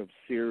out of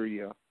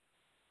Syria,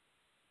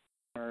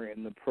 are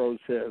in the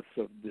process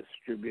of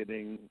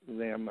distributing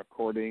them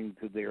according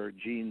to their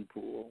gene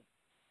pool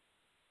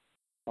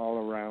all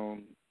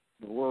around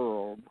the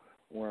world,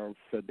 while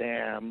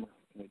Saddam,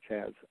 which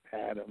has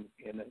Adam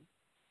in it,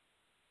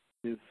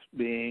 is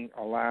being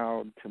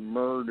allowed to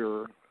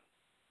murder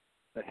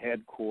the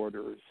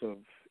headquarters of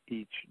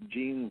each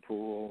gene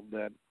pool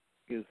that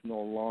is no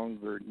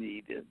longer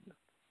needed.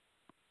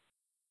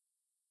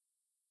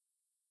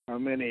 How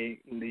many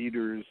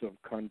leaders of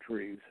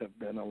countries have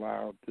been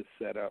allowed to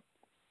set up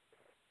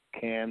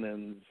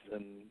cannons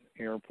and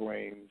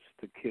airplanes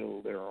to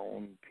kill their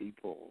own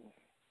people?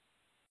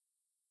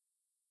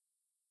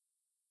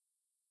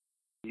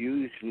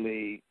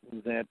 Usually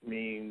that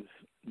means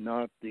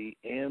not the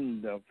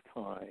end of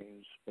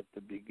times, but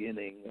the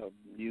beginning of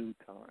new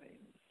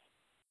times.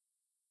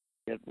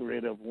 Get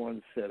rid of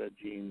one set of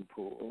gene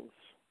pools,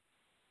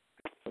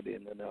 put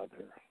in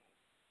another.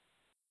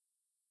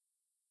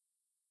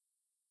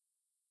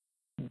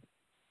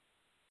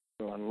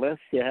 So unless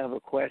you have a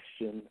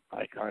question,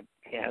 I got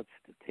cats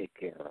to take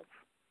care of.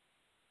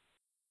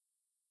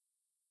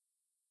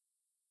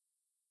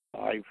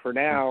 Bye for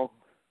now.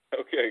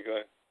 Okay,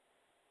 Glenn.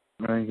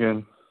 Very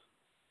good.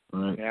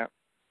 All right. Yeah.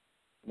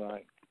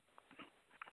 Bye.